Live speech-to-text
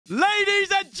Ladies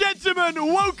and gentlemen,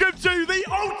 welcome to the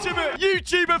ultimate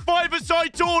YouTuber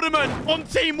five-a-side tournament. On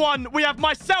Team 1, we have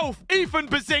myself, Ethan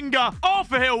Bazinga,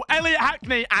 Arthur Hill, Elliot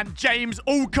Hackney, and James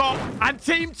Walkout. And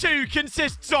Team 2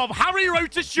 consists of Harry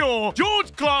Rotashaw,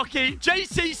 George Clarkey,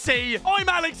 JCC, I'm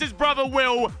Alex's brother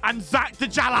Will, and Zach the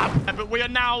Jalab. But we are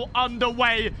now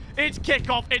underway. It's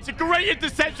kickoff. It's a great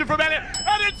interception from Elliot,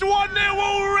 and it's 1-0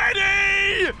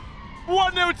 already!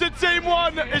 1-0 to Team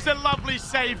 1. It's a lovely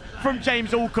save from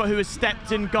James Walker, who has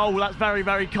stepped in goal. That's very,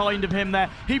 very kind of him there.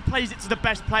 He plays it to the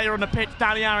best player on the pitch,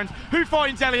 Danny Aarons, who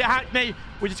finds Elliot Hackney.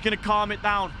 We're just going to calm it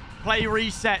down. Play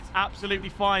reset. Absolutely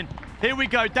fine. Here we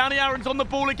go. Danny Aarons on the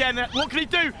ball again. What can he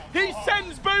do? He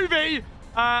sends Boovy.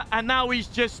 And now he's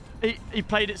just... He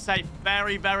played it safe.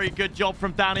 Very, very good job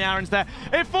from Danny Aarons there.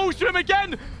 It falls to him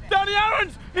again. Danny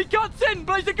Aarons. He cuts in.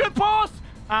 Plays a good pass.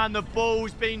 And the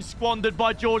ball's been squandered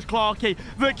by George Clarkey.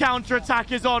 The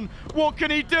counter-attack is on. What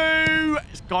can he do?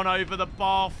 It's gone over the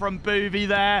bar from Boovy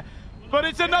there. But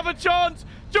it's another chance.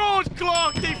 George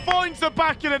Clarkey finds the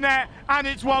back of the net. And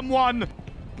it's 1-1.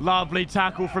 Lovely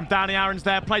tackle from Danny Aarons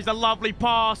there. Plays a lovely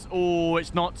pass. Oh,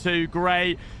 it's not too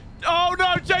great. Oh,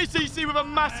 no. JCC with a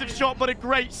massive shot, but a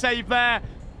great save there.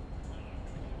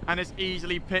 And it's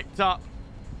easily picked up.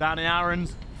 Danny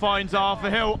Aarons finds Arthur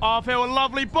Hill. Arthur Hill, a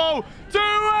lovely ball to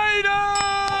Aiden!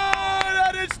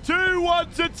 And it's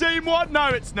 2-1 to Team 1. No,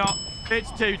 it's not. It's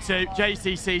 2-2.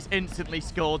 JCC's instantly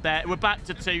scored there. We're back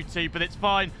to 2-2, but it's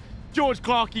fine. George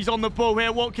Clarkey's on the ball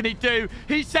here. What can he do?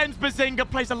 He sends Bazinga,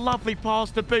 plays a lovely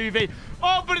pass to Boovy.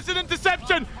 Oh, but it's an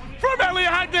interception from Elliot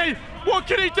Hackney. What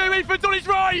can he do? Ethan's on his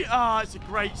right. Ah, it's a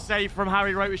great save from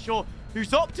Harry Rotashaw,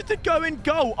 who's opted to go in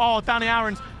goal. Oh, Danny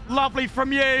Aarons, lovely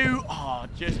from you. Oh,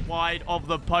 just wide of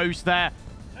the post there.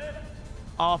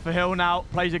 Arthur Hill now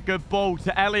plays a good ball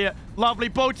to Elliot. Lovely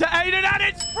ball to Aiden, and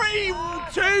it's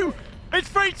 3-2. It's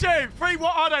 3-2. 3-1.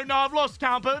 I don't know. I've lost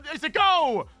count, but it's a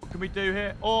goal. What can we do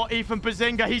here? Or Ethan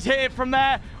Bazinga. He's hit it from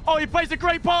there. Oh, he plays a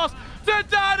great pass to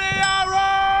Danny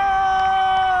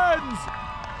Aarons.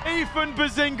 Ethan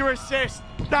Bazinga assist.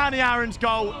 Danny Aarons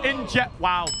goal in jet.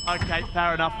 Wow. Okay,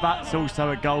 fair enough. That's also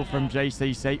a goal from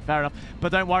JCC. Fair enough.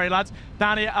 But don't worry, lads.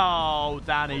 Danny. Oh,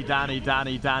 Danny.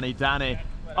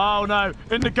 Oh, no.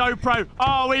 In the GoPro.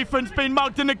 Oh, Ethan's been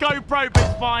mugged in the GoPro, but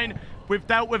it's fine. We've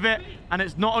dealt with it, and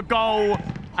it's not a goal,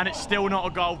 and it's still not a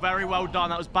goal. Very well done.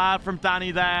 That was bad from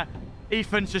Danny there.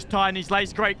 Ethan's just tying his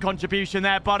lace. Great contribution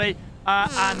there, buddy.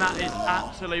 And that is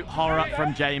absolute horror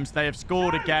from James. They have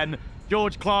scored again.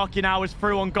 George Clarkey now is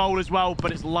through on goal as well,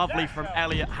 but it's lovely from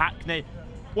Elliot Hackney.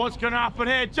 What's going to happen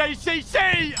here?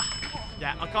 JCC!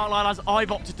 Yeah, I can't lie, lads. I've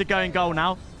opted to go in goal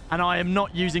now, and I am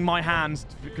not using my hands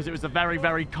because it was a very,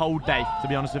 very cold day, to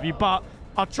be honest with you. But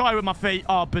I'll try with my feet.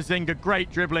 Oh, Bazinga, great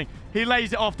dribbling. He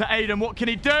lays it off to Aiden. What can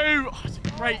he do? Oh, it's a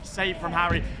great save from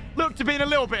Harry. Looked to be in a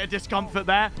little bit of discomfort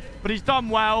there, but he's done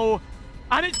well.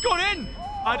 And it's gone in.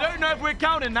 I don't know if we're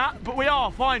counting that, but we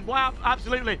are. Fine. Wow,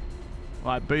 absolutely.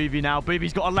 Right, Boovy now.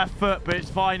 Boovy's got a left foot, but it's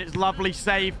fine. It's lovely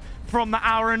save from the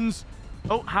Aarons.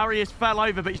 Oh, Harry has fell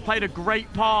over, but he's played a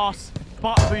great pass.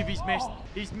 But Boovy's missed.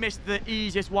 He's missed the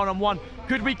easiest one-on-one.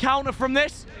 Could we counter from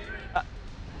this?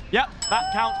 Yep,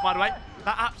 that counts, by the way.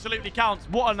 That absolutely counts.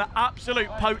 What an absolute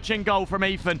poaching goal from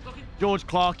Ethan. George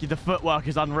Clarkey, the footwork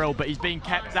is unreal, but he's being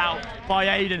kept out by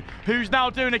Aiden, who's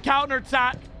now doing a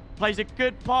counter-attack. Plays a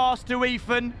good pass to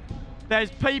Ethan.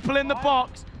 There's people in the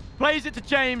box. Plays it to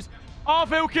James.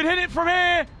 Arthur Hill can hit it from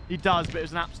here. He does, but it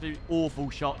was an absolute awful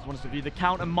shot, to be honest with you. The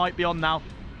counter might be on now.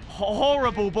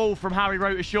 Horrible ball from Harry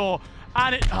Rotashaw.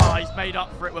 And he's made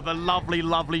up for it with a lovely,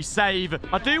 lovely save.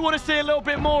 I do want to see a little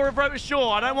bit more of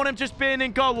Rotashaw. I don't want him just being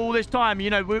in goal all this time. You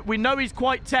know, we know he's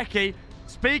quite techie.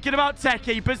 Speaking about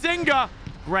techie, Bazinga.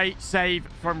 Great save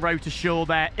from Rotashaw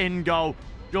there in goal.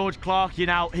 George Clarkey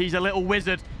now, he's a little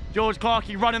wizard. George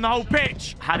Clarkey running the whole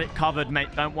pitch. Had it covered,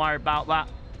 mate. Don't worry about that.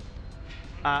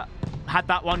 Had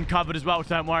that one covered as well,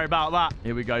 so don't worry about that.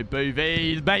 Here we go,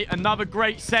 Boovy. Mate, another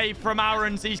great save from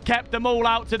Aarons. He's kept them all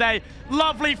out today.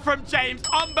 Lovely from James.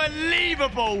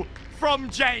 Unbelievable from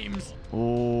James.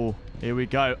 Oh, here we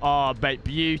go. Oh, mate,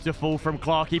 beautiful from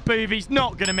Clarkey. Boovy's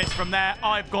not going to miss from there.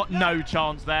 I've got no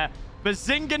chance there.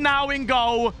 Bazinga now in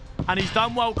goal, and he's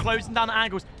done well closing down the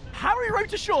angles. Harry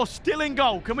Rotashaw still in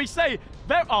goal. Can we say...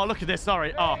 Oh, look at this.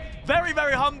 Sorry. Oh, very,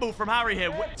 very humble from Harry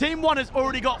here. Team 1 has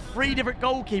already got 3 different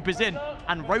goalkeepers in,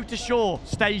 and Rotashaw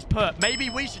stays put. Maybe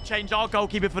we should change our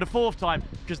goalkeeper for the 4th time,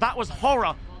 because that was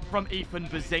horror from Ethan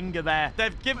Bazinga there.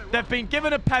 They've been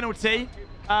given a penalty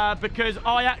because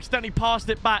I accidentally passed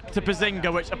it back to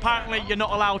Bazinga, which apparently you're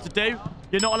not allowed to do.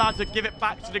 You're not allowed to give it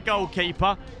back to the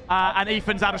goalkeeper, and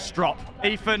Ethan's had a strop.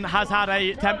 Ethan has had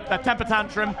a temper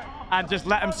tantrum. and just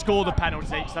let him score the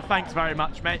penalty. So thanks very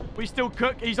much, mate. We still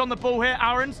cook. He's on the ball here.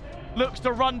 Aarons looks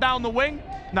to run down the wing.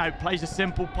 No, plays a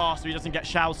simple pass so he doesn't get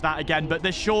shouted at again. But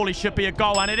this surely should be a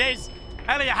goal, and it is.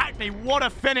 Elliot Hackney, what a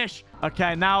finish.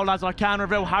 Okay, now, lads, I can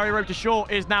reveal Harry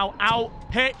Road-to-Shore is now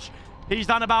out pitch. He's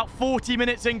done about 40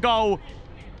 minutes in goal.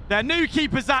 Their new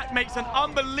keeper, Zach, makes an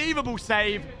unbelievable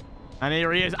save. And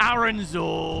here he is, Aarons.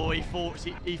 Oh, he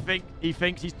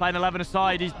thinks he's playing 11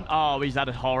 aside. He's had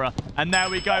a horror. And there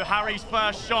we go. Harry's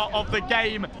first shot of the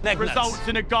game results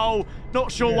in a goal.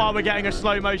 Not sure why we're getting a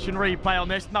slow motion replay on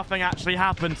this. Nothing actually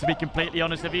happened, to be completely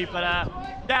honest with you. But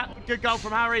yeah, good goal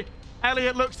from Harry.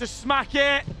 Elliot looks to smack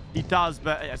it. He does,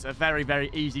 but it's a very, very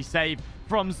easy save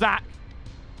from Zach.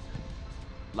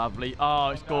 Lovely. Oh,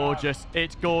 it's gorgeous.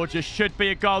 It's gorgeous. Should be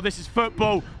a goal. This is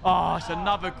football. Oh, it's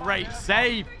another great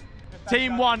save.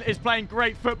 Team 1 is playing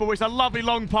great football. It's a lovely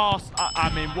long pass.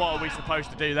 I mean, what are we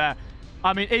supposed to do there?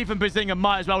 I mean, even Bazinga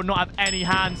might as well not have any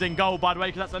hands in goal, by the way,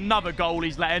 because that's another goal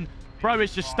he's letting. Bro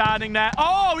is just standing there.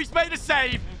 Oh, he's made a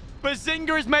save.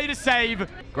 Bazinga has made a save.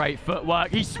 Great footwork.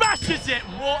 He smashes it.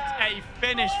 What a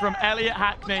finish from Elliot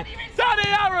Hackney. Danny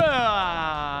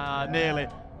Aaron!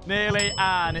 Nearly.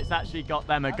 And it's actually got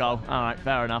them a goal. All right,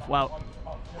 fair enough. Well,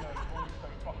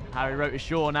 Harry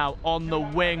Road-to-Shore now on the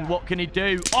wing. What can he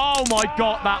do? Oh, my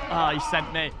God. He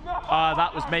sent me.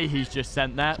 That was me he's just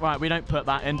sent there. Right, we don't put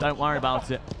that in. Don't worry about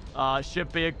it. It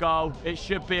should be a goal. It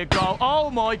should be a goal.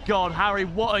 Oh, my God. Harry,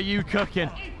 what are you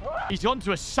cooking? He's gone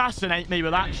to assassinate me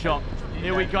with that shot.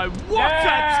 Here we go. What a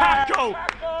tackle!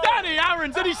 Danny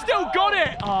Aarons, and he's still got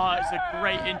it. Oh, it's a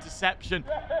great interception.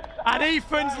 And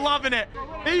Ethan's loving it.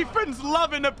 Ethan's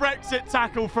loving the Brexit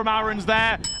tackle from Aarons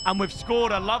there. And we've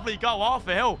scored a lovely goal.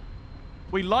 Arthur Hill,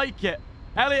 we like it.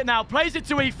 Elliot now plays it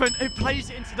to Ethan, who plays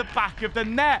it into the back of the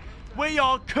net. We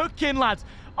are cooking, lads.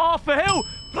 Arthur Hill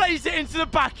plays it into the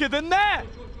back of the net.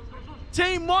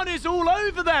 Team 1 is all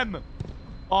over them.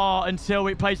 Oh, until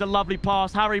he plays a lovely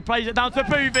pass. Harry plays it down to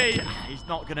Boovy. He's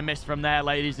not going to miss from there,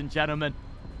 ladies and gentlemen.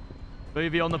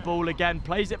 Boovy on the ball again.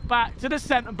 Plays it back to the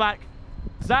centre-back.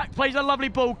 Zach plays a lovely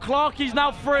ball. Clarkie's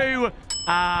now through. And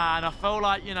I feel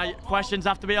like, you know, questions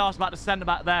have to be asked about the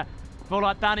centre-back there. I feel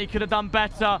like Danny could have done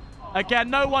better. Again,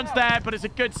 no one's there, but it's a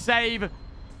good save.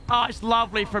 Oh, it's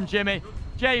lovely from Jimmy.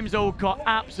 James Alcott,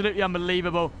 absolutely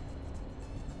unbelievable.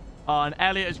 Oh, and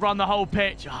Elliot has run the whole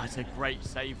pitch. Oh, it's a great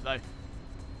save, though.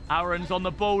 Aaron's on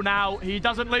the ball now. He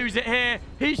doesn't lose it here.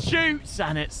 He shoots,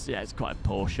 and it's quite a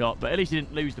poor shot, but at least he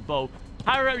didn't lose the ball.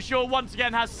 Harry Road-to-Shore once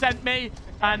again has sent me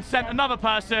and sent another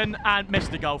person and missed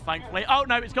the goal, thankfully. Oh,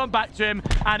 no, it's gone back to him,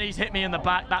 and he's hit me in the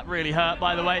back. That really hurt,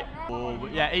 by the way. Oh,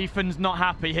 yeah, Ethan's not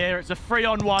happy here. It's a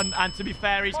 3-on-1, and to be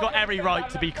fair, he's got every right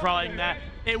to be crying there.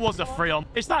 It was a 3-on.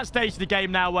 It's that stage of the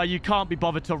game now where you can't be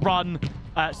bothered to run,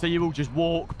 so you will just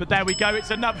walk. But there we go.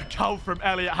 It's another goal from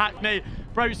Elliot Hackney.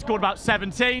 Bro scored about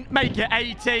 17. Make it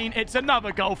 18. It's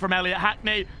another goal from Elliot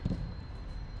Hackney.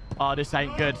 Oh, this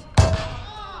ain't good.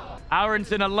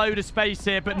 Aaron's in a load of space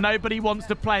here, but nobody wants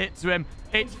to play it to him.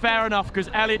 It's fair enough because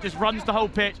Elliot just runs the whole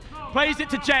pitch. Plays it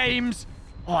to James.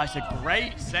 Oh, it's a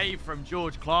great save from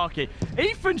George Clarkey.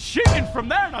 Ethan's shooting from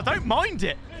there, and I don't mind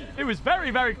it. It was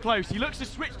very, very close. He looks to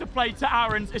switch the play to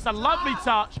Aaron's. It's a lovely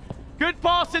touch. Good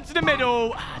pass into the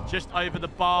middle. Just over the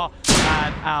bar.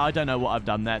 And I don't know what I've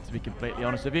done there, to be completely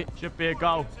honest with you. Should be a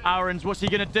goal. Aaron's, what's he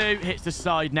going to do? Hits the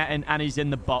side netting, and he's in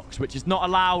the box, which is not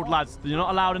allowed, lads. You're not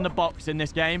allowed in the box in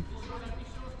this game.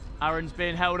 Aaron's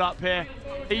being held up here.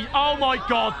 Oh, my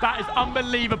God. That is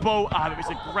unbelievable. It was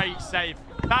a great save.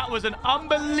 That was an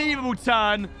unbelievable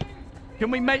turn.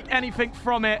 Can we make anything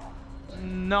from it?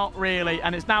 Not really.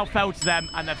 And it's now fell to them,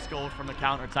 and they've scored from the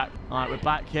counter-attack. All right, we're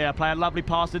back here. Play a lovely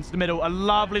pass into the middle. A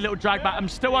lovely little drag back. I'm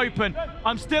still open.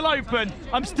 I'm still open.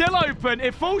 I'm still open.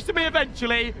 It falls to me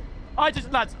eventually.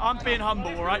 Lads, I'm being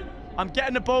humble, all right? I'm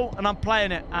getting the ball, and I'm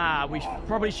playing it. We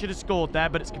probably should have scored there,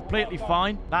 but it's completely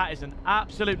fine. That is an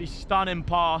absolutely stunning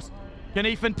pass. Can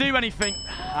Ethan do anything?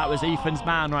 That was Ethan's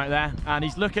man right there. And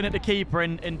he's looking at the keeper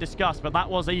in disgust, but that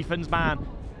was Ethan's man.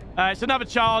 It's another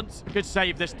chance. Good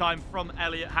save this time from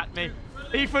Elliot Hackney.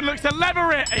 Ethan looks to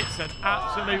lever it. It's an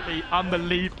absolutely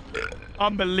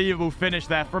unbelievable finish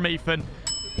there from Ethan.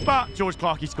 But George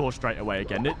Clarkey scores straight away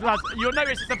again. You'll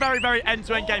notice it's a very, very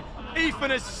end-to-end game. Ethan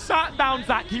has sat down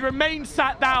Zach. He remains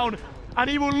sat down, and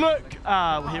he will look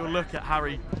at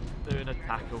Harry doing a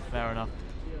tackle. Fair enough.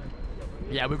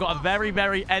 Yeah, we've got a very,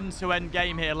 very end-to-end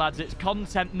game here, lads. It's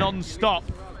content non-stop.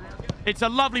 It's a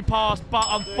lovely pass, but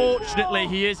unfortunately,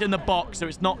 he is in the box, so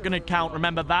it's not going to count.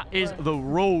 Remember, that is the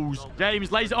rules.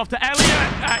 James lays it off to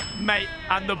Elliot, mate,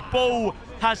 and the ball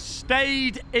has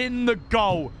stayed in the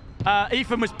goal.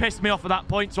 Ethan was pissed me off at that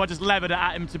point, so I just levered it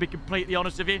at him, to be completely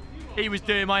honest with you. He was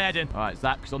doing my head in. All right,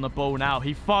 Zach's on the ball now.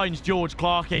 He finds George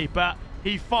Clarkey, but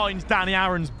he finds Danny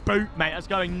Aaron's boot, mate. That's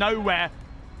going nowhere.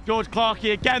 George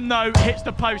Clarkey again, though, hits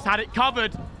the post, had it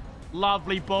covered.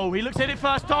 Lovely ball. He looks at it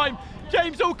first time.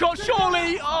 James Alcott,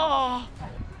 surely. Oh,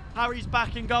 Harry's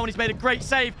back in goal, and he's made a great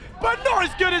save, but not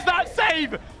as good as that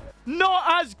save. Not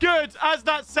as good as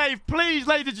that save. Please,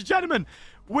 ladies and gentlemen,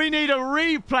 we need a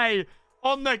replay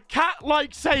on the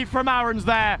cat-like save from Aaron's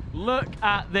there. Look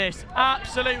at this.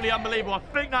 Absolutely unbelievable. I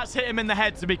think that's hit him in the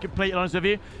head, to be completely honest with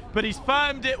you. But he's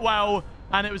firmed it well,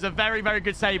 and it was a very, very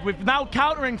good save. We're now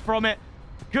countering from it.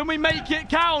 Can we make it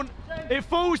count? It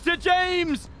falls to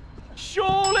James.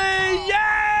 Surely,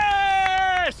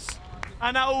 yes!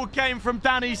 And that all came from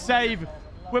Danny's save.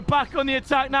 We're back on the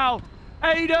attack now.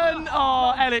 Aiden.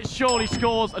 Oh, Elliot surely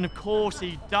scores, and of course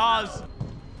he does.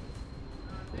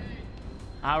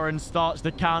 Aaron starts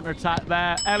the counter-attack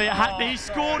there. Elliot Hackney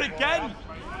scored again.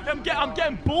 I'm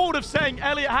getting bored of saying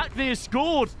Elliot Hackney has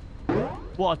scored.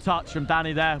 What a touch from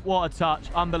Danny there. What a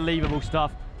touch. Unbelievable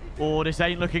stuff. Oh, this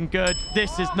ain't looking good.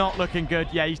 This is not looking good.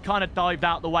 Yeah, he's kind of dived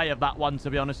out the way of that one, to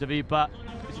be honest with you, but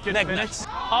it's a good finish.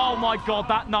 Oh, my God,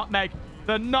 that nutmeg.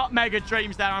 The nutmeg of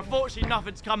dreams there. Unfortunately,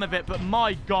 nothing's come of it, but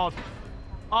my God.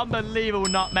 Unbelievable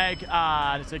nutmeg.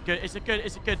 It's a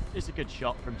good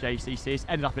shot from JCC. It's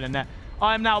ended up in a net.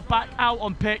 I am now back out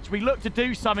on pitch. We look to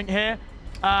do something here.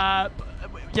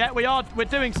 Yeah, we're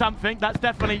doing something. That's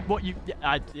definitely what you...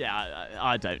 I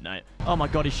don't know. Oh, my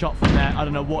God, he shot from there. I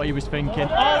don't know what he was thinking.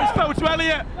 Oh, it's fell to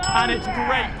Elliot. And it's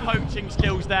great poaching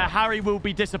skills there. Harry will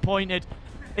be disappointed.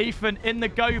 Ethan in the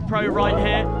GoPro right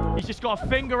here. He's just got a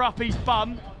finger up his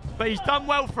bum, but he's done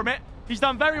well from it. He's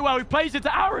done very well. He plays it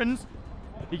to Aaron's.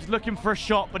 He's looking for a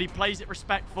shot, but he plays it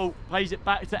respectful. Plays it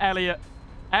back to Elliot.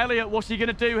 Elliot, what's he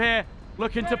going to do here?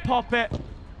 Looking to pop it.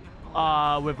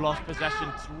 We've lost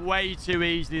possession way too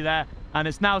easily there. And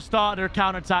it's now started a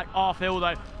counter-attack off hill,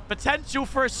 though. Potential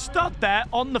for a stud there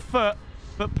on the foot,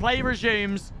 but play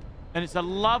resumes. And it's a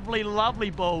lovely, lovely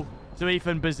ball to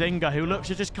Ethan Bazinga, who looks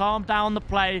to just calm down the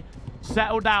play,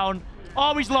 settle down.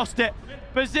 Oh, he's lost it.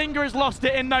 Bazinga has lost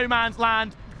it in no man's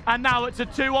land. And now it's a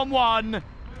 2-on-1.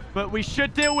 But we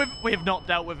should deal with... We have not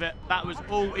dealt with it. That was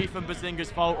all Ethan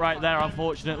Bazinga's fault right there,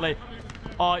 unfortunately.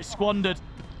 Oh, it's squandered.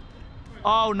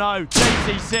 Oh, no.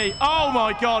 JCC. Oh,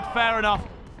 my God. Fair enough.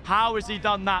 How has he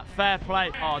done that? Fair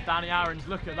play. Oh, Danny Aaron's.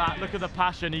 Look at that. Look at the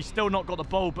passion. He's still not got the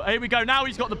ball. But here we go. Now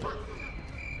he's got the...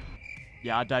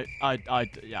 Yeah,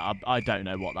 I don't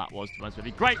know what that was, to be honest with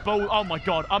you. Great ball. Oh, my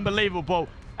God. Unbelievable ball.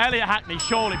 Elliot Hackney,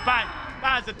 surely. Bang.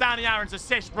 That's a Danny Aaron's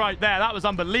assist right there. That was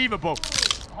unbelievable.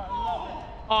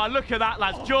 Oh, look at that,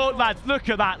 lads. Lads, look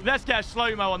at that. Let's get a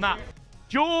slow-mo on that.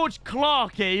 George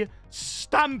Clarkey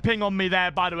stamping on me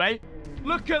there, by the way.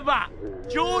 Look at that.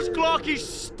 George Clarkey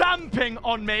stamping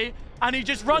on me, and he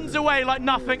just runs away like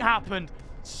nothing happened.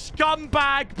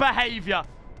 Scumbag behavior.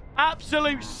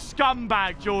 Absolute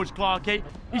scumbag, George Clarkey.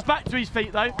 He's back to his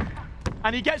feet, though.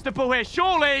 And he gets the ball here.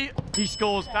 Surely he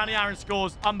scores. Danny Aaron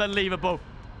scores. Unbelievable.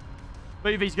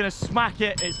 Boovy's going to smack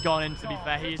it. It's gone in, to be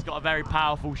fair. He's got a very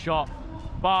powerful shot.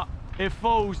 But it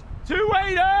falls to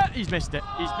Yedder. He's missed it.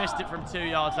 He's missed it from 2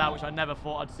 yards out, which I never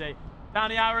thought I'd see.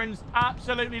 Danny Aaron's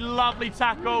absolutely lovely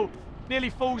tackle. Nearly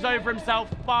falls over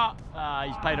himself, but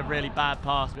he's played a really bad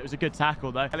pass. But it was a good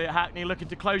tackle, though. Elliot Hackney looking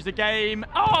to close the game.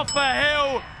 Off a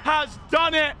hill has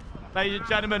done it. Ladies and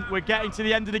gentlemen, we're getting to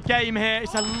the end of the game here.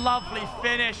 It's a lovely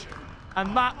finish.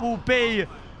 And that will be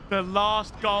the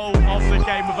last goal of the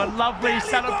game with a lovely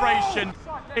celebration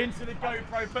into the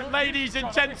GoPro. But ladies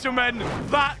and gentlemen,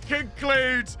 that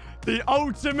concludes the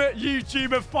ultimate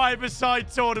YouTuber five-a-side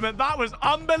tournament. That was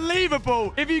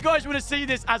unbelievable. If you guys want to see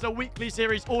this as a weekly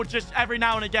series or just every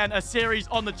now and again a series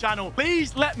on the channel,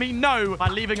 please let me know by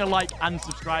leaving a like and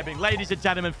subscribing. Ladies and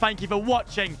gentlemen, thank you for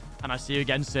watching, and I'll see you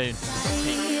again soon.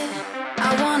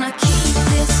 I wanna keep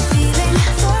this